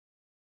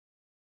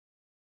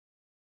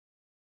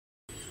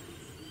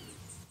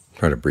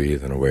Try to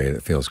breathe in a way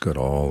that feels good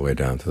all the way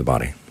down to the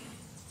body.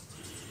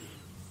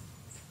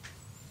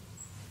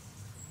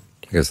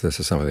 Because this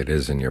is something that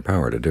is in your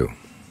power to do.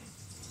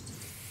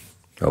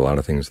 There are a lot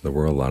of things in the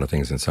world, a lot of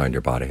things inside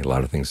your body, a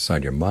lot of things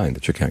inside your mind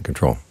that you can't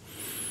control.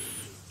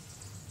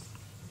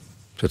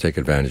 So take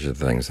advantage of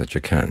the things that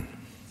you can.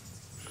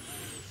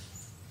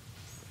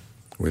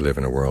 We live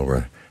in a world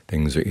where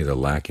things are either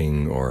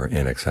lacking or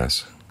in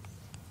excess.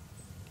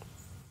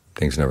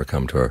 Things never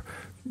come to a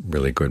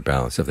really good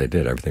balance. If they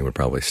did, everything would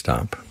probably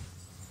stop.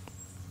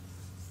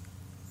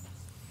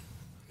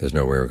 There's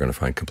no way we're going to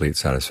find complete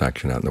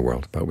satisfaction out in the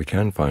world, but we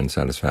can find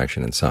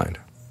satisfaction inside.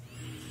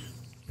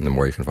 And the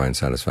more you can find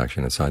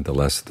satisfaction inside, the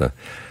less the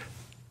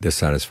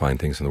dissatisfying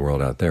things in the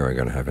world out there are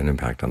going to have an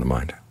impact on the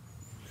mind.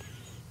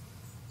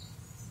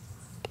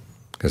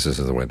 Because this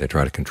is the way they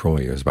try to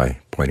control you, is by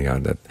pointing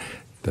out that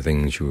the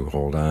things you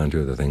hold on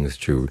to, the things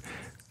that you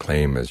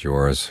claim as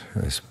yours,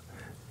 as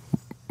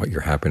what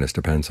your happiness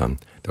depends on,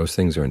 those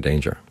things are in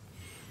danger.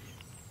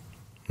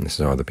 And this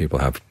is how other people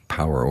have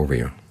power over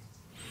you.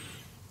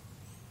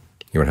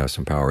 You would have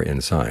some power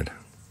inside,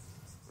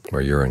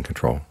 where you're in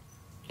control.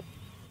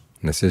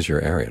 And this is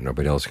your area.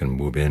 Nobody else can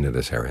move into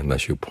this area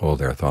unless you pull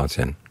their thoughts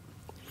in.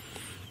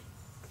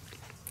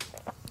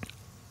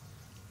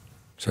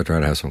 So try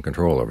to have some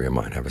control over your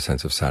mind. Have a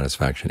sense of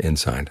satisfaction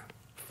inside.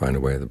 Find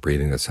a way of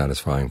breathing that's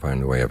satisfying.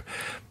 Find a way of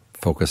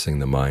focusing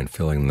the mind,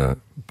 filling the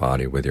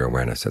body with your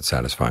awareness that's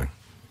satisfying.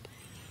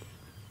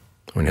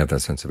 When you have that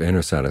sense of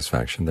inner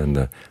satisfaction, then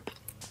the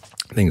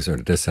things that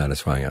are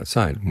dissatisfying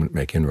outside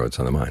make inroads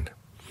on the mind.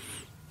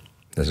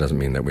 This doesn't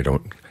mean that we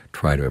don't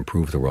try to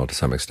improve the world to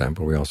some extent,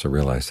 but we also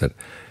realize that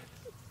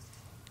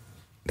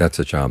that's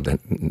a job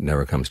that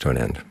never comes to an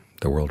end.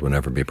 The world will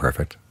never be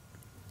perfect.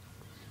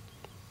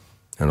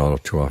 And all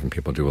too often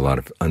people do a lot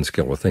of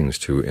unskillful things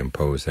to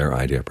impose their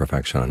idea of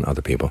perfection on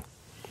other people.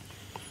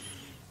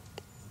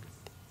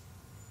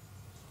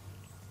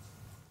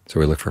 So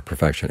we look for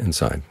perfection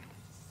inside.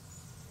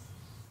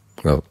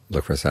 Well,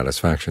 look for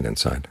satisfaction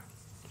inside.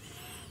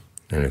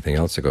 Anything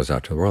else that goes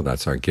out to the world,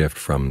 that's our gift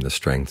from the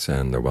strengths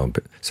and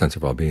the sense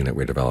of well-being that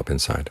we develop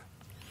inside.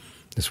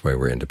 This way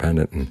we're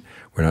independent, and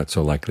we're not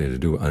so likely to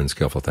do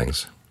unskillful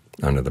things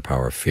under the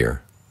power of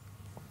fear,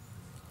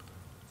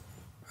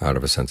 out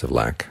of a sense of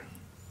lack.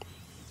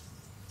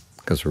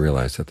 Because we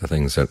realize that the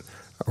things that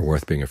are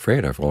worth being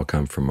afraid of all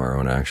come from our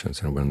own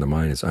actions, and when the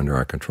mind is under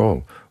our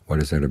control, what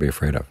is there to be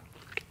afraid of?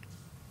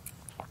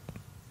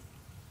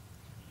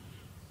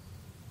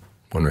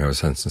 When we have a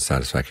sense of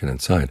satisfaction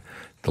inside,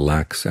 the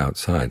lacks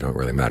outside don't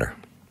really matter.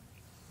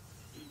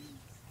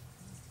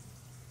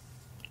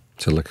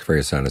 So look for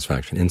your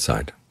satisfaction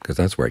inside, because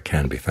that's where it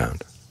can be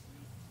found.